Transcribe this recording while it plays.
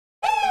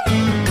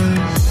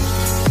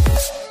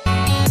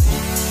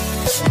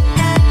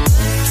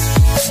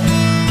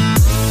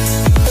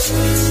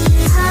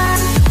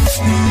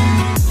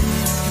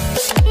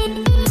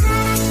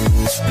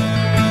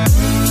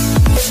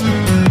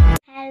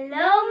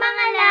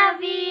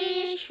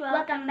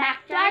Welcome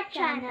back to our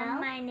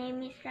channel. My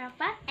name is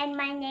Rafa. And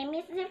my name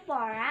is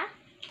Zephora.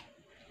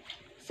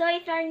 So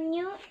if you're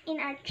new in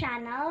our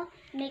channel,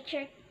 make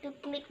sure to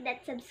click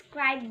that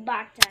subscribe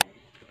button.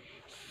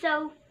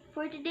 So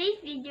for today's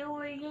video,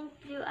 we're going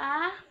to do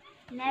a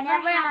Never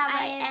have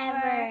I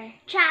ever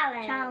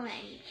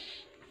challenge.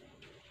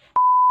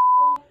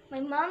 So my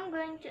mom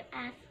going to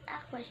ask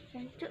a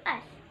question to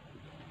us.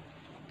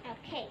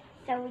 Okay,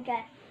 so we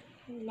got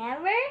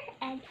never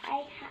and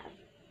I have.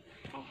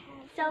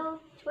 So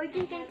we're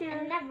just going to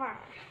never.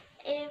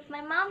 If my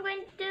mom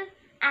going to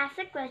ask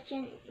a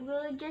question,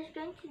 we're just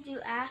going to do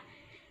a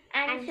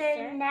answer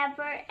Answer.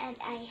 never and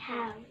I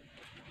have.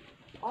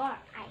 Or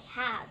I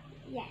have.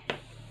 Yes.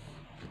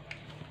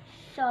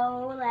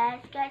 So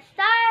let's get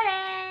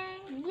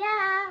started.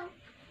 Yeah.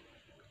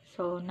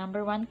 So,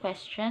 number 1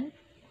 question.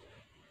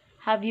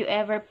 Have you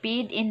ever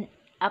peed in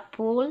a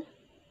pool?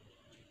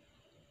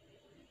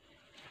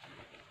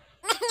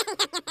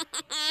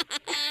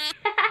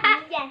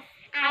 Yes,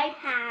 I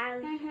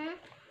have.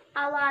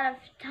 A lot of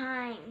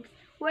times.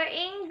 We're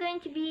going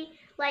to be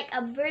like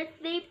a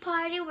birthday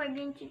party. We're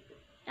going to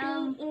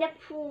In the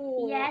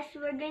pool. yes,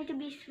 we're going to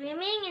be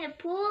swimming in a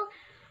pool.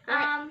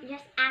 Like,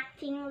 just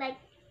acting like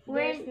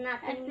We're there's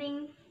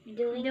nothing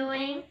doing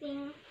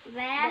anything.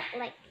 there. But,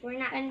 like we're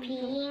not And-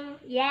 peeing.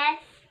 Yes,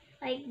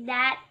 like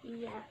that.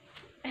 Yeah.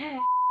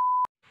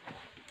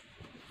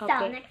 So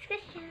Okay. next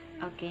question.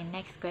 Okay,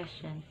 next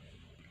question.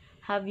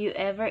 Have you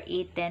ever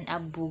eaten a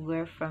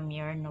booger from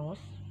your nose?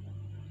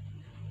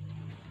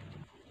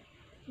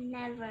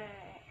 Never.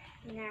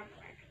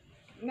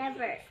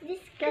 Never.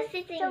 Because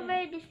it's so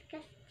very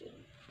disgusting.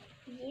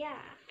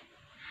 Yeah.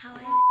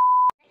 However,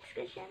 next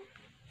question.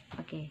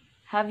 Okay.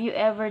 Have you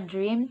ever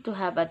dreamed to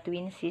have a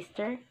twin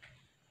sister?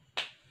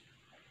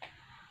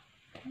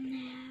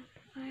 Never.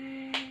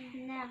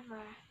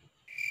 Never.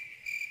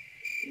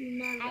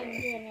 I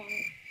didn't.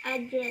 I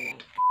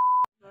didn't.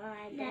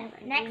 Never.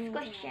 Next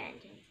question.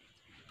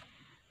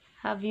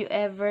 Have you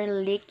ever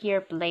licked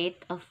your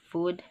plate of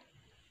food?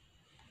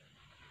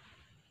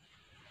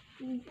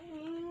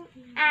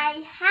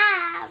 I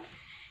have,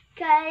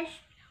 cause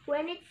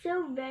when it's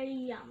so very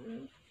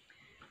yummy,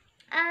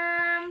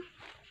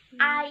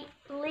 I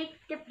lick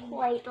the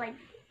plate like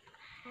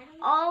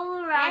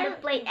all around the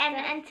plate, and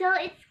until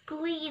it's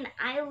clean,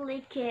 I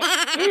lick it.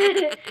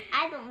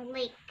 I don't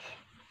lick.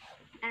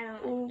 I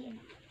don't lick.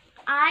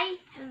 I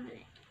have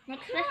it.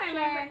 Next I don't question.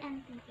 remember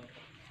anything.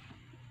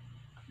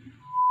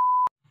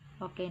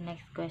 Okay,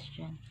 next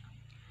question.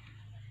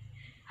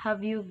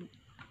 Have you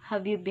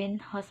been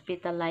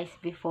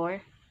hospitalized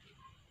before?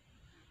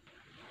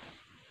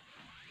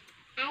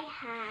 I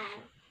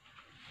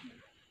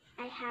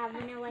have.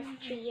 When I was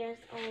 3 years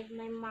old,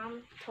 my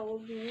mom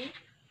told me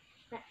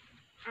that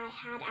I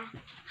had a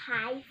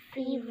high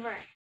fever.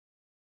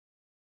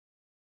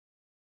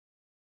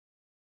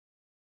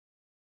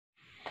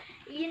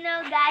 You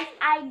know, guys,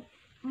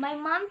 my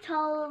mom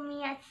told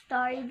me a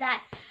story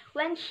that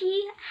when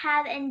she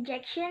had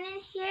injection in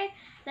here,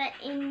 that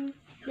in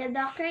the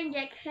doctor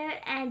inject her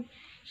and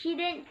she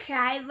didn't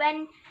cry.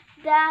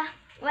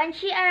 When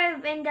she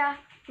arrived in the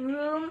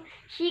room,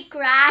 she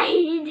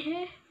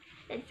cried.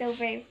 It's so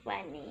very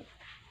funny.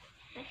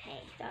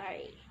 Okay,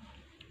 sorry.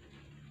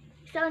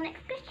 So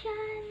next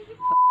question.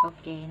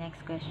 Okay,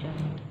 next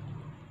question.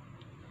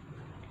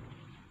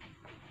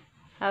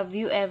 Have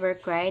you ever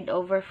cried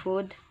over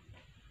food?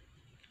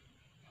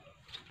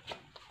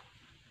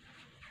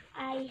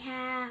 I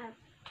have.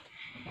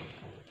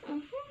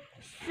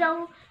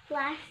 So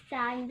last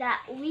time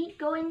that we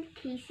go in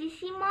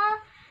TCC Mall,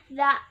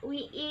 that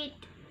we eat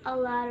a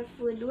lot of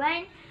food.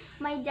 When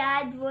my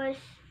dad was,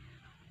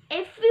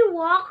 if we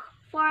walk,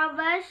 4 of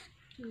us,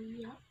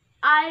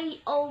 I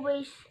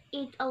always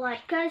eat a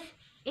lot. Cause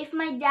if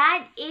my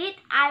dad eat,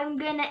 I'm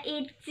gonna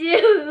eat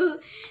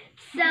too.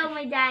 So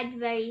my dad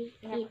very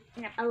eat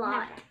a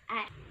lot.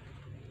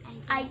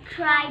 I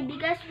cried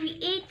because we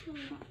ate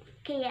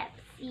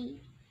KFC.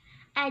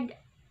 And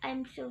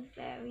I'm so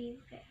very,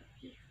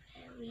 very,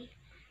 very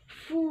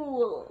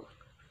full.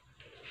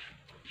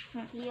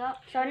 Yup.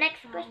 So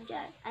next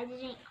question. I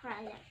didn't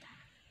cry that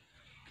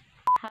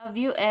time. Have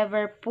you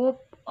ever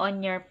pooped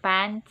on your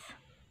pants?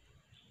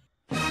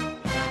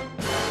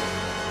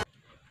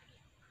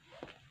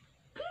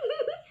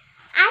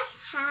 I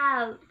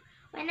have.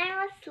 When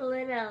I was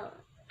little.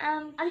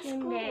 At kinder.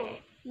 school?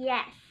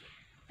 Yes.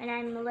 When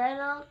I'm a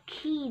little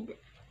kid.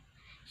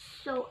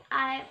 So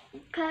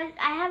cause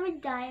I have a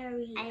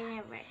diarrhea. I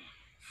never.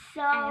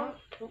 So I don't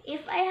poop.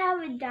 if I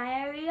have a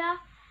diarrhea,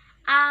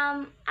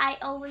 I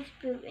always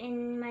poop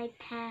in my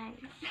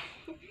pants.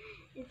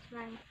 It's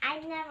fine. I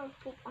never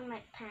poop on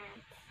my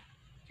pants.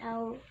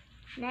 So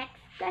next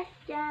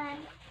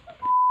question.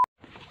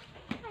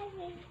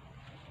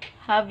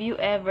 Have you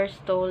ever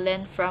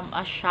stolen from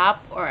a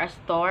shop or a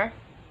store?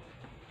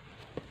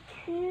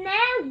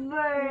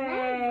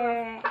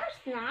 Never. Of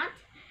course not.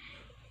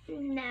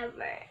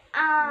 Never.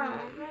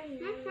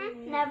 Never.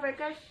 Never,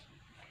 cause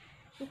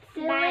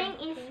stealing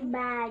is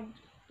bad.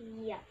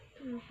 Yeah.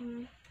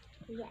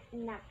 Yeah,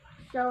 never.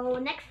 So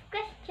next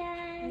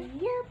question.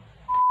 Yep.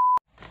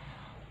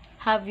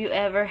 Have you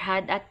ever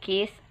had a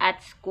kiss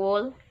at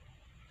school?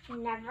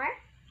 Never.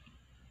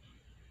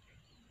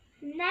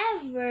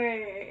 Never.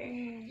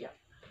 Yep.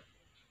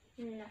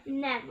 No.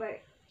 Never.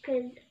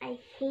 Because I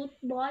hate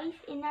boys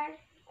in our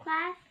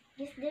class.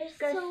 Yes, they're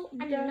 'Cause so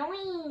they're-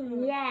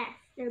 annoying. Yes,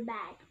 they're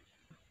bad.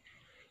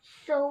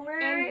 So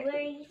And we're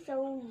we're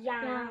so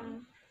young.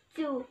 young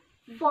to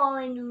fall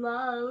in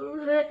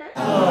love.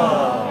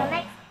 The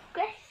next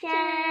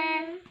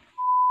question.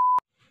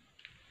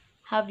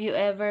 Have you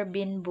ever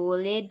been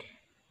bullied?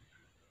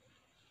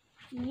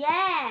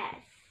 Yes.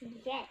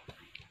 Yes.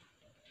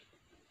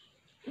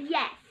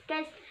 Yes,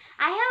 because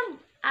I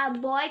have a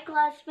boy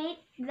classmate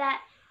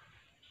that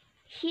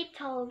he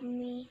told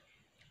me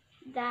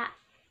that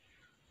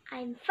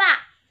I'm fat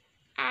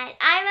and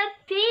I'm a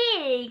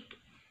pig.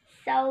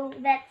 So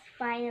that's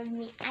fine with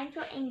me. I'm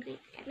so angry.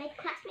 My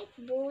classmates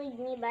bullied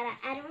me, but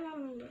I don't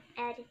remember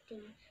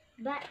anything.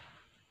 But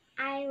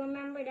I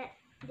remember that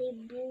they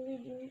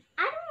bullied me.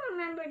 I don't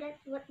remember that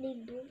what they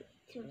bullied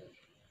to me.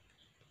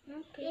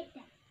 Okay.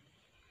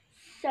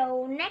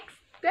 So next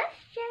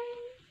question.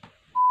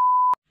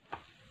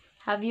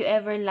 Have you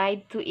ever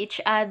lied to each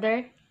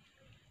other?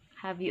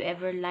 Have you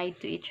ever lied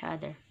to each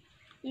other?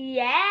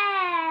 Yeah,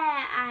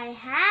 I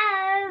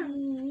have.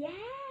 Yes.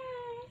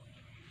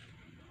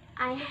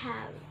 I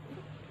have.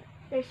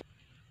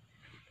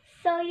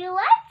 So you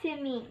lied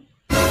to me.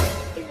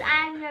 Because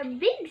I'm your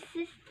big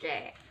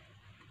sister.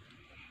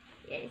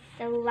 You're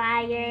so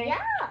liar. Yeah.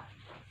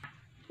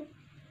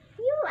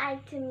 You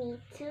lied to me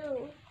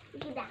too.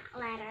 Give that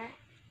letter.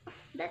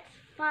 That's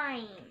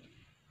fine.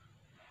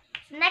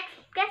 So next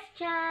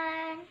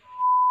question.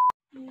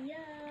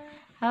 Yeah.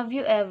 Have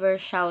you ever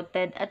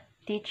shouted at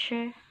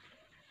teacher?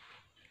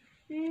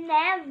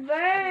 Never.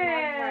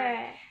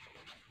 Never.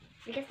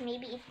 Because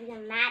maybe if they're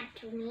mad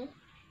to me.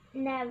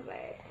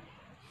 Never.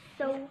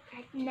 So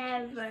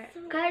never.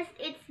 So- Because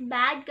it's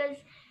bad because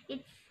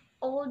it's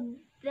old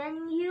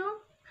than you.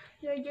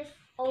 You're just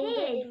Older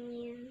kid. than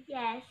you.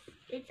 Yes,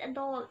 it's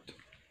adult.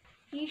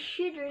 You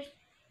should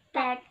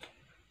respect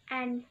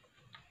and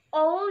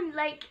old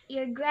like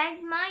your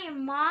grandma, your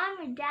mom,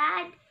 your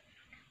dad.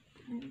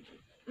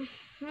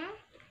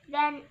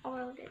 Then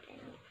older than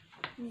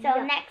you. So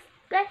Yeah. next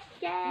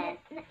question.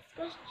 Next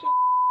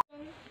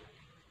question.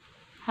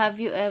 Have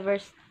you ever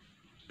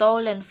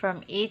stolen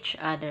from each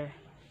other?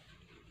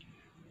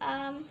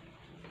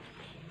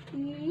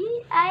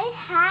 I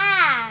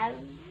have.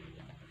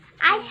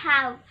 I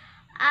have.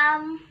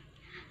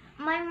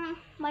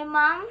 My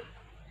mom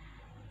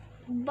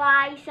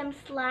buy some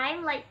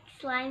slime like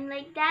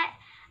that.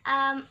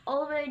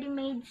 Already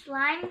made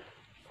slime,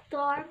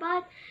 store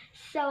bought.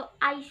 So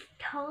I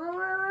stole a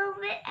little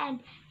bit, and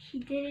she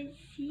didn't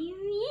see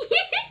me.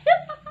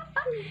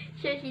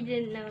 So she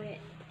didn't know it.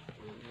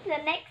 The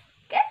next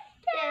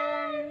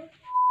question.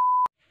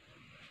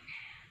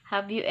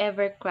 Have you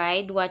ever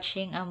cried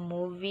watching a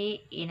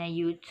movie in a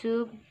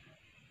YouTube?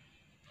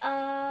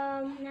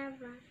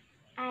 Never.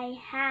 I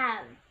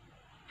have.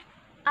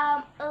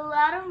 A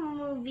lot of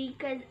movie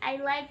because I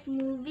like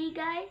movie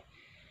guys.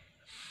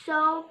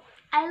 So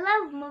I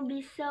love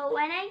movies. So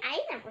when I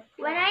never.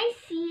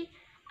 see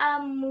a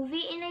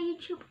movie in a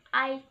YouTube,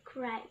 I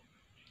cry.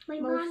 My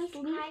mom is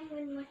mostly- crying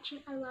when watching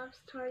a love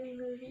story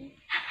movie.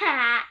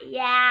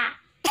 Yeah.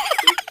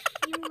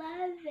 She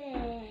love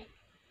it.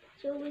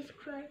 She always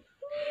cry.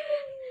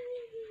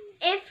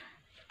 If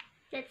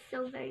that's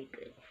so very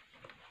good.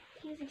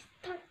 Music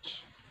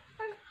touch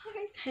our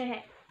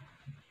heart.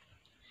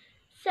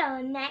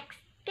 So next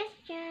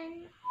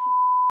question.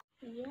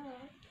 Yeah.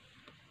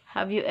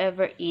 Have you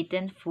ever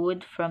eaten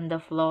food from the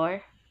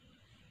floor?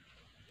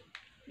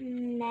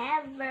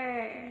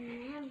 Never.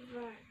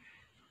 Never.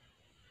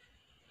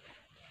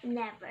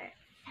 Never.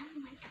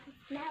 Someone else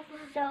never.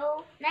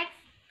 So next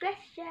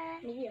question.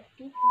 Maybe a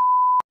people.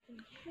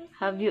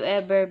 Have you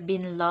ever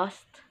been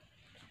lost?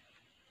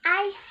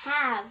 I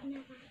have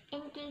Never.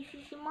 in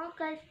KCC Mall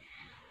because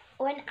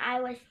when I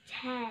was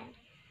 10.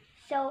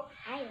 So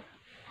I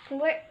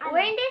we're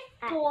in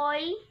this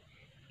toy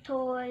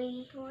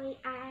toy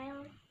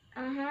aisle.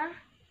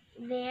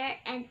 there,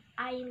 and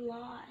I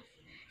lost.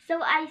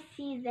 So I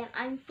see them.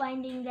 I'm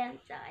finding them.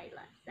 So I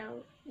lost.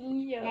 So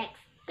next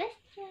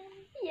question.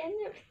 Yeah,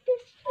 next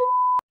question.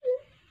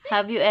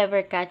 Have you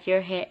ever cut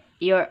your hair,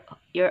 your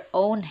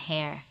own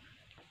hair?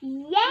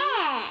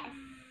 Yes.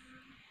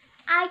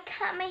 I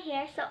cut my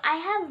hair, so I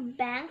have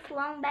bangs,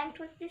 long bangs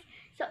like this.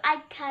 So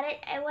I cut it.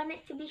 I want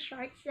it to be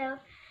short, so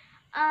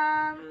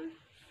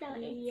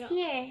it's Yeah.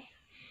 here.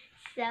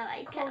 So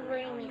I cut my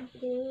Covering own it.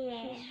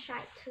 hair. She's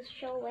trying to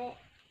show it.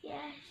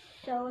 Yeah.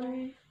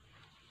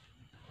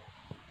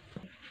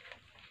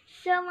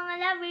 So mga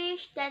lovers,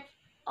 that's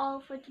all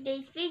for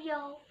today's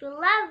video. We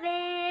love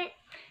it.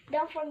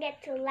 Don't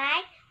forget to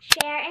like,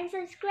 share, and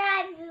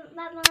subscribe.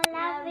 Bye, mga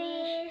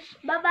lovish.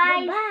 Bye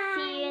bye.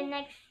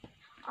 Bye-bye.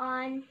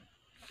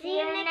 See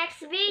you next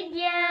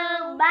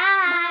video. Bye.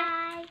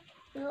 Bye.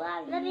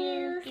 Love Love you.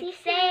 you. Keep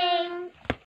See you